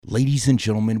Ladies and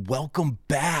gentlemen, welcome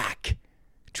back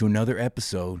to another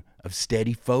episode of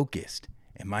Steady Focused.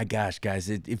 And my gosh, guys,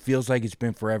 it feels like it's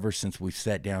been forever since we've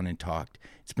sat down and talked.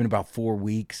 It's been about 4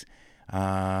 weeks.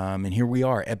 And here we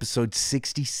are, episode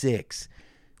 66.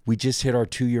 We just hit our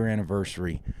 2-year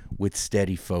anniversary with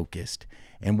Steady Focused.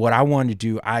 And what I wanted to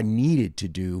do, I needed to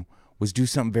do, was do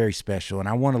something very special. And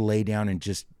I want to lay down and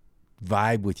just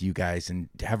vibe with you guys and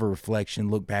have a reflection,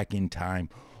 look back in time.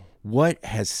 What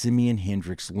has Simeon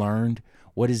Hendricks learned?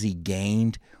 What has he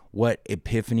gained? What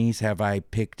epiphanies have I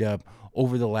picked up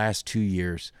over the last 2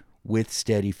 years with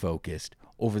Steady Focused,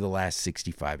 over the last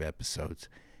 65 episodes?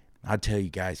 I'll tell you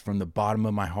guys, from the bottom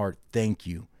of my heart, thank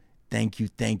you. Thank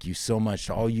you so much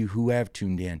to all you who have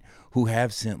tuned in, who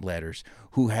have sent letters,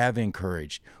 who have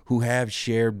encouraged, who have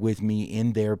shared with me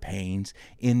in their pains,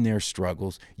 in their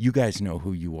struggles. You guys know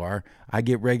who you are. I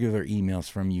get regular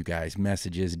emails from you guys,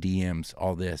 messages, DMs,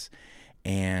 all this.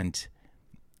 And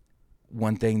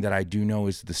one thing that I do know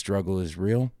is the struggle is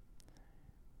real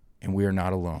and we are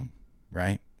not alone,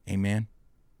 right? Amen.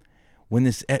 When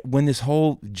this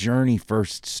whole journey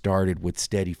first started with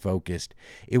Steady Focused,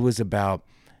 it was about,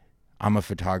 I'm a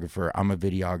photographer, I'm a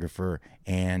videographer,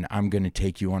 and I'm going to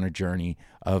take you on a journey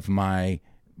of my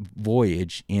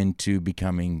voyage into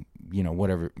becoming,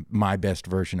 whatever, my best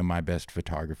version of my best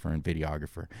photographer and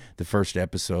videographer. The first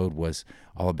episode was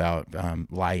all about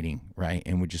lighting, right?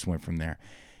 And we just went from there.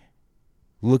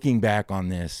 Looking back on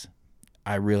this,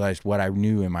 I realized what I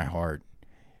knew in my heart,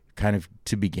 kind of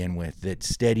to begin with, that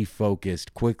Steady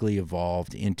Focused quickly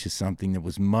evolved into something that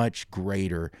was much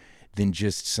greater than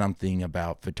just something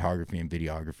about photography and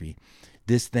videography.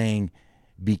 This thing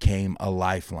became a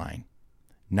lifeline,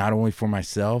 not only for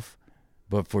myself,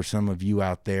 but for some of you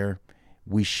out there.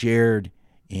 We shared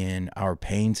in our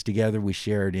pains together. We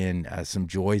shared in some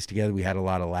joys together. We had a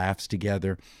lot of laughs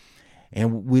together.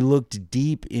 And we looked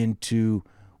deep into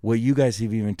what you guys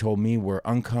have even told me were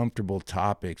uncomfortable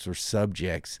topics or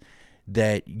subjects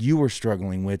that you were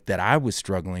struggling with, that I was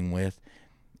struggling with.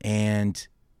 And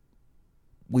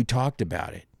we talked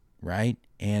about it, right?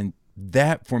 And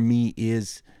that for me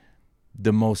is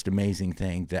the most amazing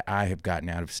thing that I have gotten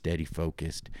out of Steady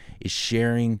Focused, is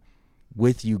sharing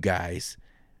with you guys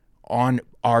on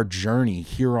our journey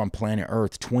here on planet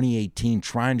Earth 2018,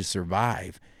 trying to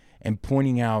survive, and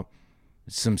pointing out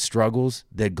some struggles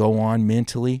that go on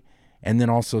mentally, and then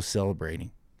also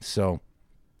celebrating. So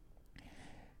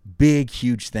big,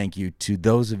 huge thank you to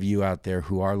those of you out there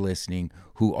who are listening,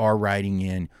 who are writing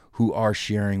in, who are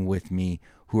sharing with me,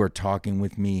 who are talking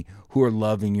with me, who are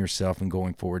loving yourself and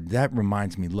going forward. That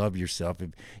reminds me, love yourself.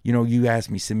 If, you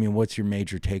asked me, Simeon, what's your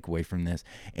major takeaway from this?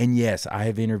 And yes, I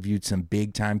have interviewed some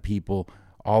big time people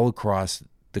all across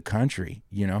the country,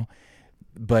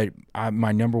 but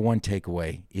my number one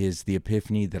takeaway is the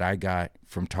epiphany that I got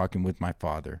from talking with my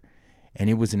father. And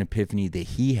it was an epiphany that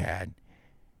he had,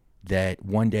 that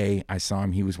one day I saw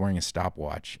him, he was wearing a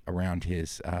stopwatch around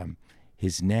his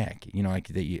neck,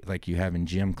 like you have in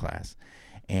gym class.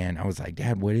 And I was like,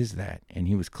 Dad, what is that? And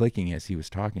he was clicking as he was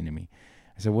talking to me.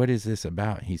 I said, what is this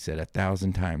about? He said,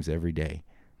 1,000 times every day.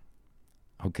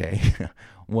 Okay.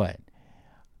 What?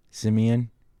 Simeon,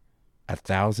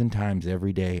 1,000 times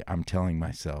every day I'm telling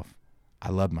myself, I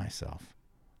love myself.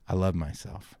 I love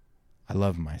myself. I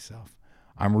love myself.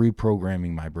 I'm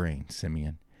reprogramming my brain,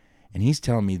 Simeon. And he's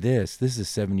telling me this is a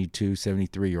 72,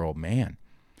 73-year-old man.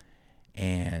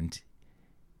 And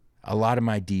a lot of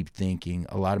my deep thinking,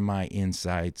 a lot of my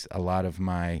insights, a lot of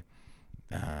my,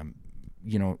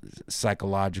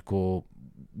 psychological,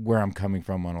 where I'm coming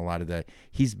from on a lot of that,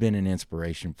 he's been an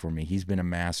inspiration for me. He's been a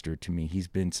master to me. He's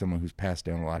been someone who's passed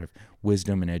down a lot of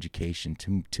wisdom and education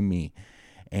to me.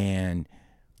 And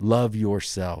love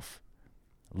yourself.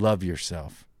 Love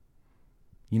yourself.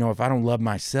 If I don't love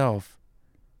myself,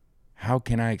 how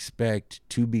can I expect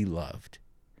to be loved?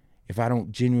 If I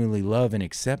don't genuinely love and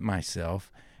accept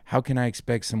myself, how can I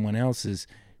expect someone else's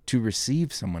to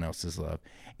receive someone else's love?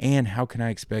 And how can I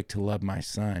expect to love my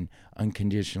son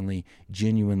unconditionally,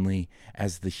 genuinely,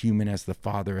 as the human, as the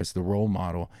father, as the role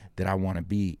model that I want to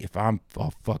be, if I'm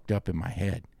all fucked up in my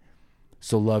head?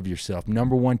 So love yourself.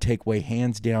 Number one takeaway,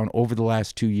 hands down, over the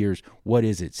last 2 years, what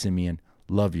is it, Simeon?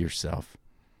 Love yourself.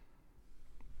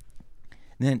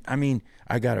 Then,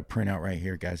 I got a printout right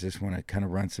here, guys. I just want to kind of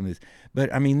run some of this.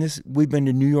 But, we've been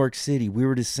to New York City. We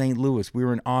were to St. Louis. We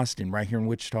were in Austin, right here in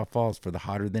Wichita Falls for the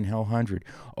Hotter Than Hell 100.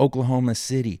 Oklahoma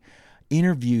City.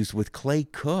 Interviews with Clay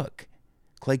Cook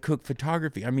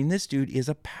Photography. This dude is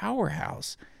a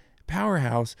powerhouse.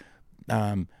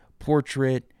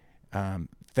 Portrait,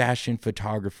 fashion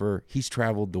photographer. He's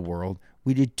traveled the world.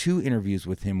 We did 2 interviews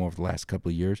with him over the last couple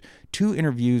of years, 2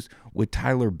 interviews with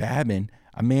Tyler Babin,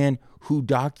 a man who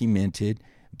documented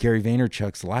Gary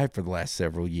Vaynerchuk's life for the last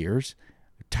several years.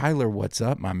 Tyler, what's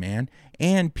up, my man?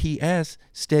 And P.S.,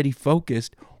 Steady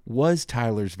Focused was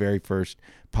Tyler's very first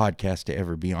podcast to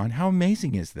ever be on. How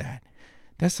amazing is that?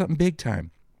 That's something big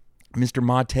time. Mr.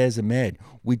 Montez Ahmed,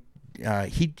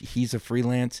 he's a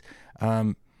freelance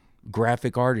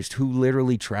graphic artist who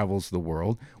literally travels the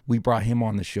world. We brought him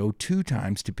on the show 2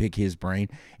 times to pick his brain,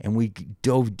 and we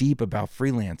dove deep about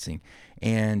freelancing.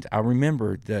 And I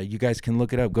remember you guys can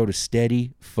look it up. Go to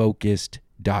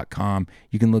steadyfocused.com.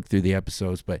 You can look through the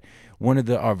episodes. But one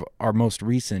of our most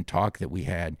recent talk that we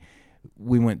had,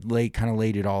 we went kind of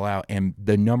laid it all out. And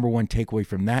the number one takeaway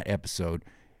from that episode,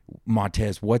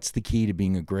 Montez, what's the key to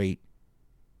being a great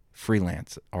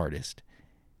freelance artist?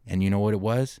 And you know what it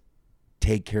was?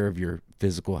 Take care of your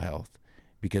physical health,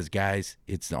 because guys,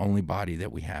 it's the only body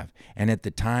that we have. And at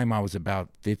the time I was about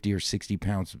 50 or 60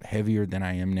 pounds heavier than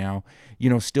I am now,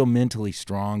 still mentally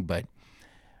strong. But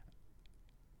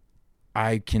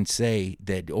I can say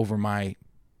that over my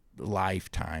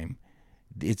lifetime,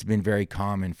 it's been very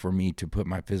common for me to put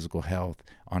my physical health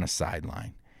on a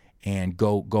sideline and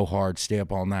go hard, stay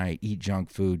up all night, eat junk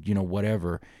food,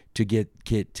 whatever, to get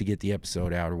the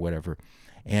episode out or whatever.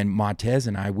 And Montez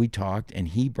and we talked, and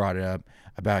he brought it up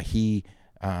about he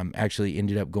actually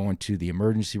ended up going to the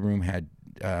emergency room, had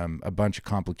a bunch of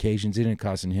complications. It ended up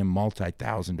costing him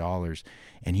multi-$1,000,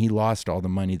 and he lost all the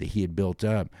money that he had built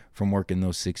up from working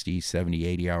those 60,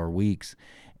 70, 80-hour weeks.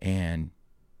 And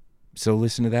so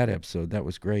listen to that episode. That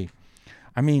was great.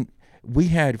 I mean, we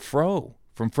had Fro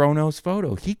from Fro Knows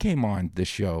Photo. He came on the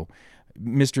show.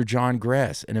 Mr. John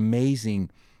Gress, an amazing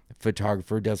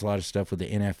photographer, does a lot of stuff with the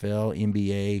NFL,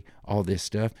 NBA, all this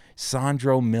stuff.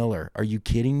 Sandro Miller, are you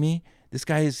kidding me? This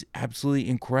guy is absolutely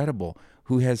incredible,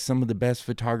 who has some of the best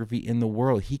photography in the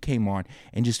world. He came on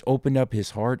and just opened up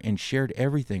his heart and shared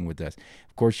everything with us.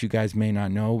 Of course, you guys may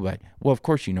not know, well, of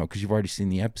course you know, because you've already seen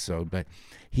the episode, but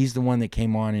he's the one that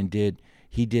came on and did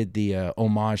the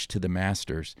homage to the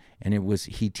Masters, and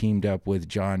he teamed up with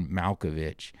John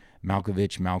Malkovich,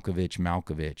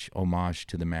 homage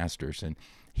to the Masters, and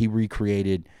he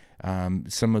recreated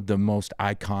some of the most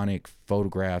iconic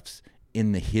photographs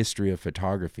in the history of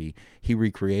photography. He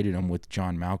recreated them with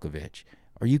John Malkovich.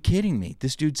 Are you kidding me?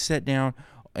 This dude sat down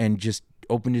and just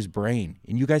opened his brain.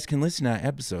 And you guys can listen to that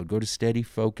episode. Go to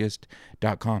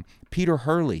steadyfocused.com. Peter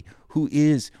Hurley, who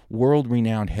is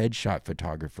world-renowned headshot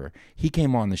photographer, he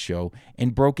came on the show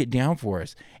and broke it down for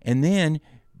us. And then,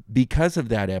 because of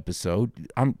that episode,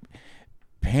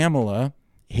 Pamela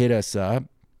hit us up.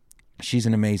 She's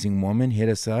an amazing woman, hit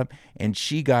us up, and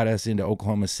she got us into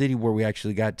Oklahoma City, where we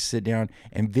actually got to sit down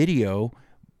and video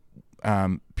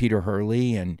Peter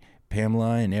Hurley and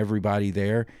Pamela and everybody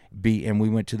there. And we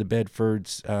went to the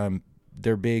Bedfords,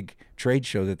 their big trade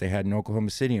show that they had in Oklahoma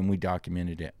City, and we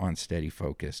documented it on Steady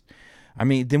Focused. I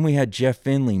mean, then we had Jeff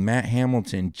Finley, Matt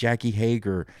Hamilton, Jackie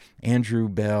Hager, Andrew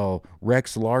Bell,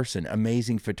 Rex Larson,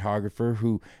 amazing photographer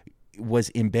who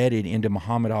was embedded into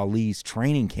Muhammad Ali's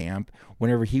training camp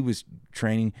whenever he was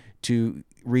training to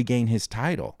regain his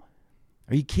title.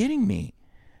 Are you kidding me?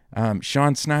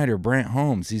 Sean Snyder, Brant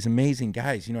Holmes, these amazing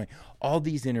guys. All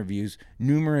these interviews,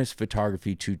 numerous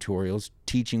photography tutorials,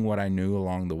 teaching what I knew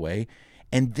along the way.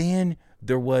 And then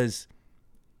there was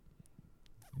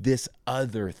this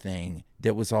other thing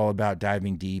that was all about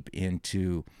diving deep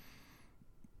into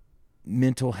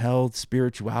mental health,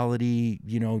 spirituality,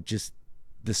 just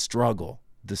the struggle.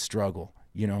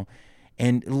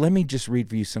 And let me just read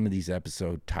for you some of these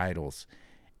episode titles.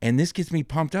 And this gets me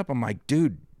pumped up. I'm like,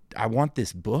 dude, I want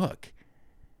this book.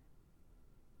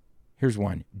 Here's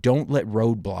one. Don't let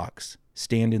roadblocks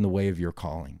stand in the way of your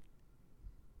calling.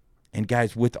 And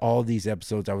guys, with all these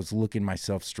episodes, I was looking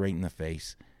myself straight in the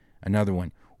face. Another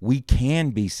one. We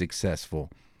can be successful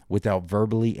without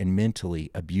verbally and mentally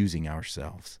abusing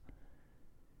ourselves.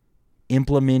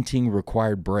 Implementing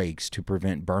required breaks to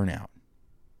prevent burnout.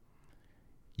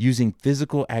 Using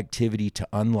physical activity to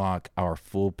unlock our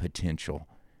full potential.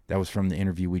 That was from the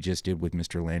interview we just did with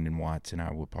Mr. Landon Watts in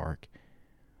Iowa Park.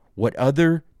 What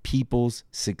other people's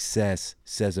success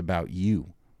says about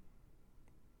you.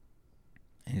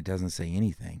 And it doesn't say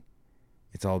anything.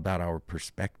 It's all about our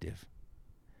perspective.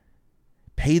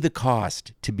 Pay the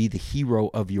cost to be the hero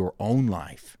of your own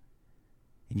life.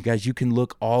 And you guys, you can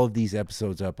look all of these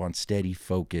episodes up on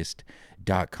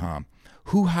steadyfocused.com.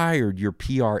 Who hired your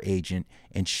PR agent,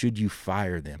 and should you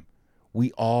fire them?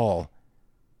 We all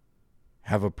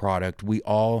have a product. We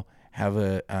all have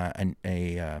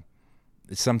a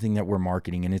something that we're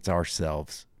marketing, and it's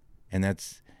ourselves. And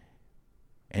that's,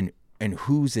 and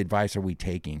whose advice are we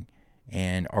taking?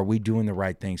 And are we doing the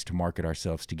right things to market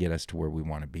ourselves to get us to where we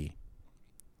want to be?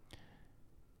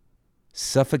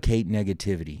 Suffocate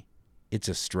negativity. It's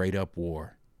a straight up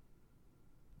war.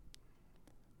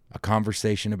 A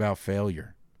conversation about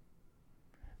failure.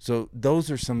 So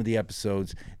those are some of the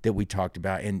episodes that we talked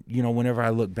about. And, you know, whenever I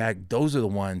look back, those are the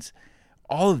ones,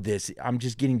 all of this, I'm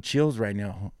just getting chills right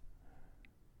now.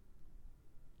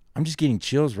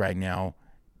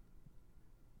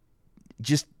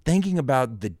 Just thinking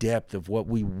about the depth of what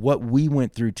we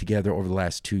went through together over the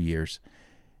last 2 years.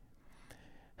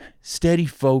 Steady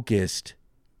Focused,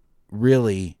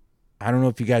 really, I don't know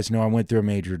if you guys know, I went through a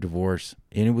major divorce,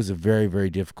 and it was a very,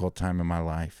 very difficult time in my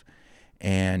life.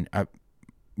 And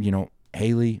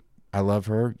Haley, I love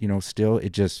her, still,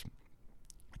 it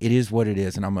is what it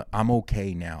is. And I'm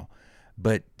okay now,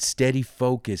 but Steady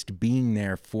Focused, being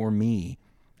there for me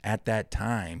at that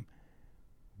time,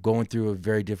 going through a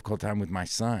very difficult time with my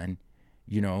son,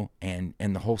 and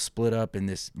the whole split up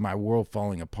and my world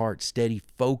falling apart. Steady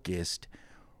Focused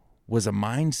was a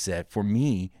mindset for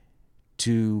me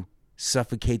to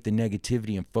suffocate the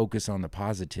negativity and focus on the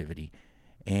positivity.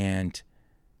 And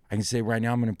I can say right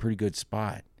now I'm in a pretty good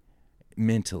spot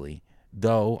mentally,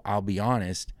 though I'll be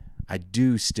honest, I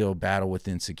do still battle with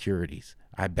insecurities.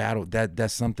 I battle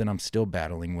that's something I'm still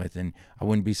battling with, and I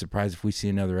wouldn't be surprised if we see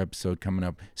another episode coming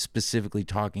up specifically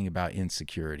talking about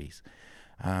insecurities.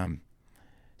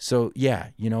 So yeah,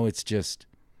 it's just,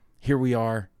 here we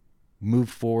are, move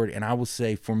forward. And I will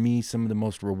say, for me, some of the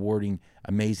most rewarding,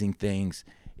 amazing things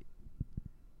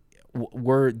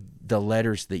were the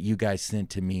letters that you guys sent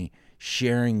to me,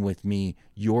 sharing with me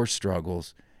your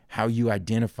struggles, how you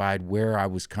identified where I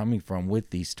was coming from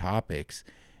with these topics,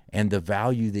 and the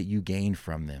value that you gained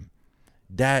from them.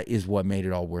 That is what made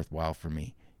it all worthwhile for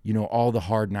me. All the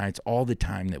hard nights, all the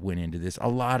time that went into this. A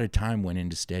lot of time went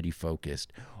into Steady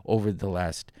Focused over the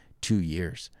last 2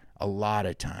 years. A lot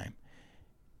of time.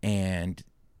 And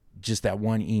just that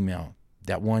one email,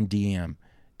 that one DM,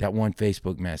 that one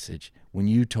Facebook message, when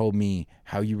you told me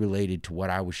how you related to what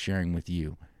I was sharing with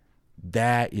you,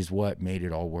 that is what made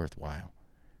it all worthwhile.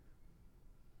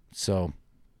 So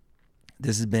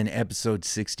this has been episode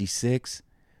 66,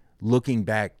 looking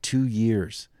back 2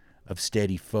 years of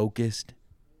Steady Focused.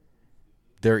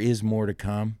 There is more to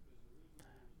come.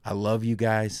 I love you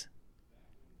guys.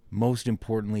 Most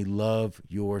importantly, love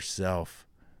yourself.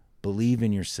 Believe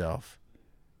in yourself.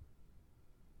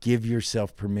 Give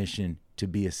yourself permission to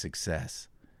be a success,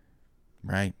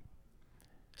 right?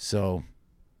 So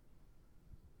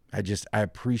I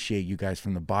appreciate you guys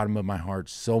from the bottom of my heart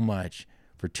so much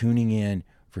for tuning in,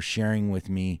 for sharing with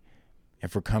me,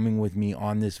 and for coming with me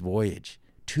on this voyage.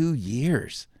 2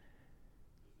 years.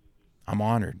 I'm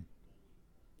honored.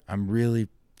 I'm really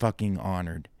fucking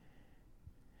honored.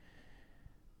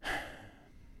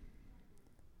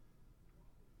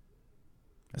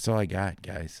 That's all I got,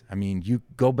 guys. I mean, you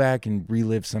go back and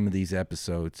relive some of these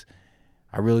episodes.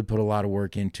 I really put a lot of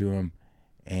work into them,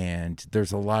 and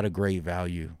there's a lot of great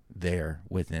value there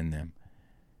within them.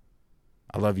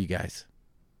 I love you guys.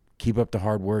 Keep up the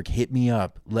hard work. Hit me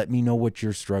up. Let me know what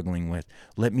you're struggling with.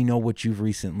 Let me know what you've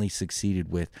recently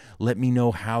succeeded with. Let me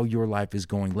know how your life is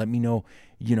going. Let me know,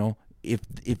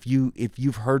 if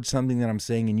you've heard something that I'm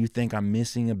saying and you think I'm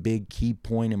missing a big key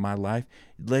point in my life,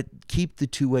 keep the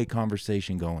two-way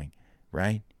conversation going,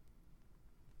 right?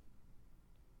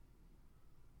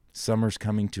 Summer's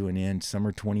coming to an end.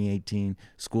 Summer 2018.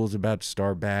 School's about to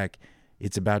start back.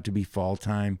 It's about to be fall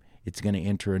time. It's going to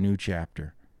enter a new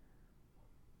chapter.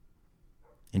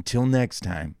 Until next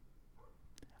time,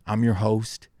 I'm your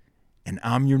host, and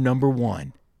I'm your number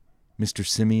one, Mr.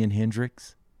 Simeon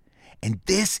Hendricks. And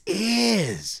this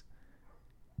is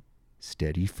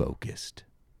Steady Focused.